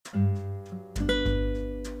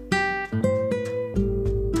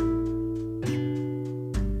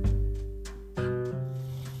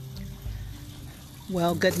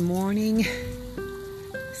Well, good morning.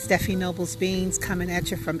 Steffi Nobles Beans coming at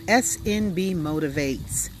you from SNB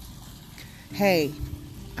Motivates. Hey,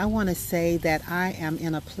 I want to say that I am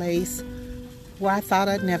in a place where I thought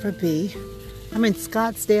I'd never be. I'm in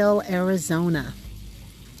Scottsdale, Arizona,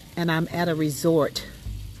 and I'm at a resort.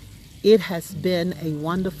 It has been a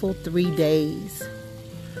wonderful 3 days.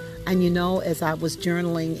 And you know, as I was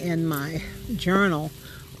journaling in my journal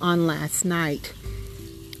on last night,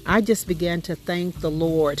 I just began to thank the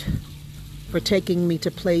Lord for taking me to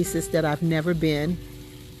places that I've never been,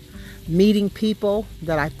 meeting people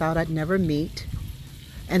that I thought I'd never meet,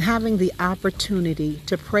 and having the opportunity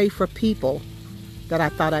to pray for people that I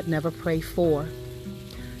thought I'd never pray for.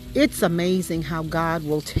 It's amazing how God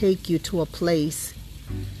will take you to a place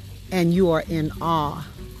and you are in awe,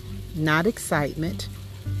 not excitement,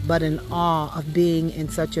 but in awe of being in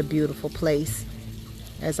such a beautiful place.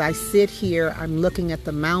 As I sit here, I'm looking at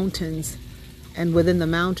the mountains, and within the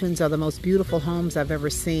mountains are the most beautiful homes I've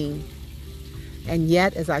ever seen. And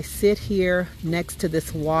yet, as I sit here next to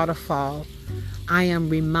this waterfall, I am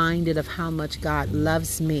reminded of how much God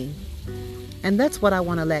loves me. And that's what I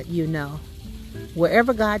want to let you know.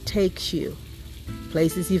 Wherever God takes you,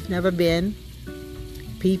 places you've never been,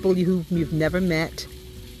 people who you've never met,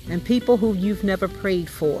 and people who you've never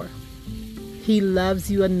prayed for, He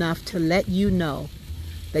loves you enough to let you know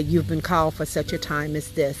that you've been called for such a time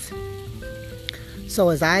as this. So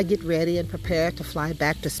as I get ready and prepare to fly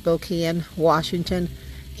back to Spokane, Washington,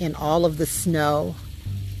 in all of the snow,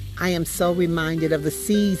 I am so reminded of the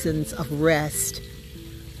seasons of rest.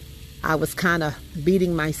 I was kind of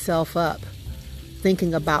beating myself up,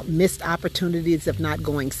 thinking about missed opportunities of not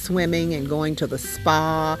going swimming and going to the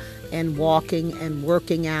spa and walking and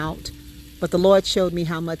working out. But the Lord showed me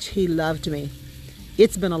how much He loved me.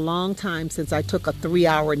 It's been a long time since I took a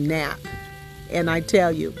 3-hour nap. And I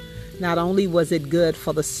tell you, not only was it good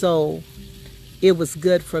for the soul, it was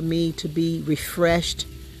good for me to be refreshed,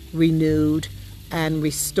 renewed, and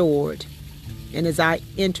restored. And as I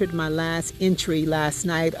entered my last entry last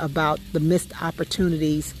night about the missed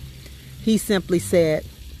opportunities, He simply said,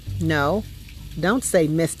 no, don't say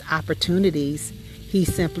missed opportunities. He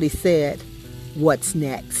simply said, what's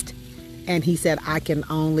next? And He said, I can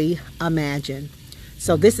only imagine.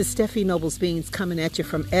 So this is Steffi Nobles Beans coming at you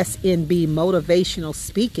from SNB Motivational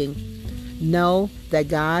Speaking. Know that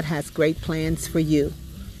God has great plans for you.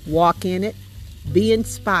 Walk in it. Be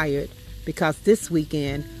inspired, because this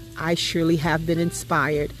weekend I surely have been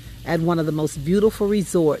inspired at one of the most beautiful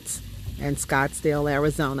resorts in Scottsdale,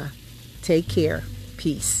 Arizona. Take care.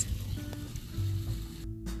 Peace.